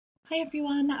Hi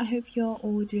everyone, I hope you're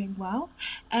all doing well.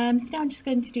 So now I'm just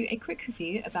going to do a quick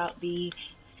review about the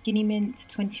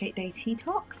SkinnyMint 28-day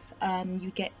Teatox. You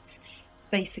get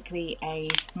basically a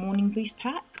morning boost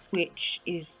pack, which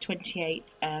is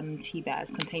 28 tea bags,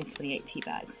 contains 28 tea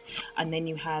bags, and then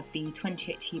you have the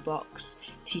 28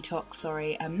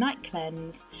 Teatox night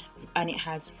cleanse, and it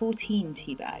has 14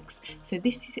 tea bags. So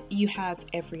this you have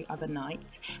every other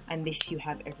night, and this you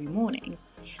have every morning.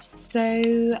 So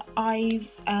I've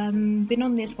been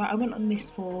on this. Well, I went on this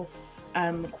for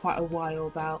quite a while,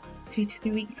 about 2 to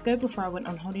 3 weeks ago, before I went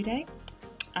on holiday,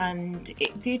 and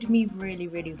it did me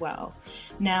really well.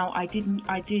 Now I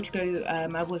did go,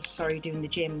 I was doing the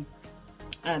gym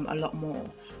a lot more,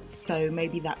 so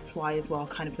maybe that's why as well,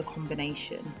 kind of the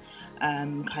combination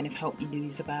kind of helped me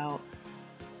lose about,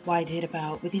 well, I did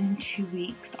about, within 2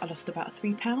 weeks I lost about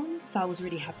 £3, so I was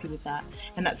really happy with that,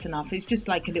 and that's enough. It's just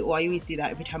like a little, I always do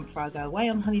that every time before I go away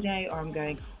on holiday, or I'm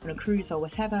going on a cruise or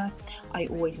whatever. I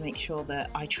always make sure that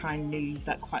I try and lose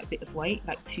like quite a bit of weight,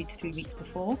 like 2 to 3 weeks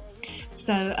before.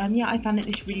 So yeah, I found that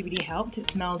this really helped. It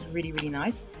smells really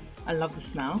nice. I love the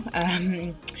smell.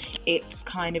 It's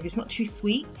kind of, it's not too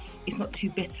sweet, it's not too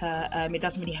bitter, it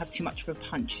doesn't really have too much of a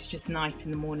punch. It's just nice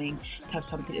in the morning to have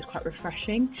something that's quite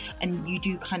refreshing, and you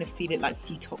do kind of feel it like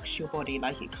detox your body,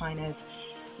 like it kind of,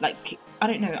 like, I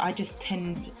don't know, I just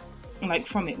tend, like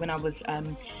from it when I was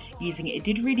using it, it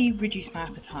did really reduce my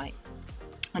appetite,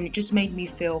 and it just made me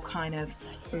feel kind of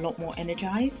a lot more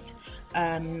energized.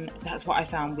 That's what I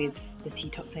found with the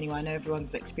Teatox anyway. I know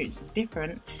everyone's experience is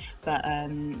different, but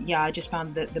yeah, I just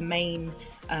found that the main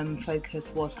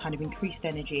focus was kind of increased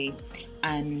energy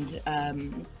and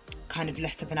kind of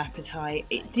less of an appetite.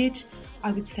 It did,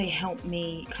 I would say, help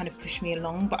me, kind of push me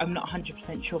along, but I'm not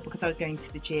 100% sure, because I was going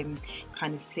to the gym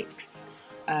kind of 5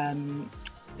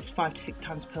 to 6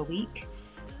 times per week.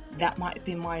 That might have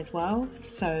been why as well.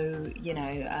 So, you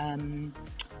know,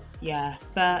 yeah,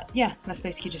 but yeah, that's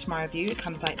basically just my review. It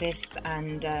comes like this,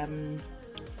 and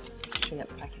show you the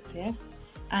packets here.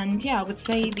 And yeah, I would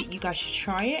say that you guys should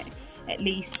try it at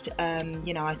least.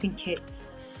 You know, I think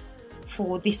it's,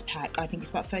 for this pack, I think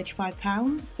it's about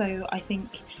 £35, so I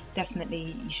think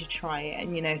definitely you should try it.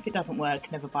 And you know, if it doesn't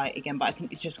work, never buy it again, but I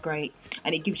think it's just great,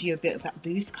 and it gives you a bit of that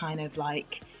boost, kind of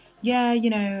like, yeah, you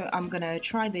know, I'm gonna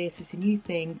try this, it's a new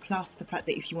thing, plus the fact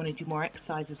that if you want to do more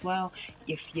exercise as well,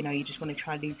 if you know, you just want to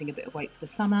try losing a bit of weight for the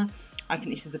summer, I think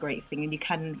this is a great thing, and you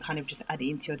can kind of just add it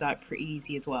into your diet pretty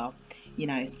easy as well, you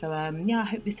know. So yeah, I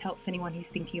hope this helps anyone who's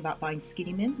thinking about buying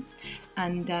SkinnyMint,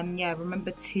 and yeah,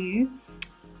 remember to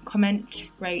comment,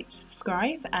 rate,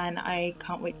 subscribe, and I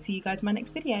can't wait to see you guys in my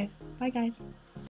next video. Bye guys.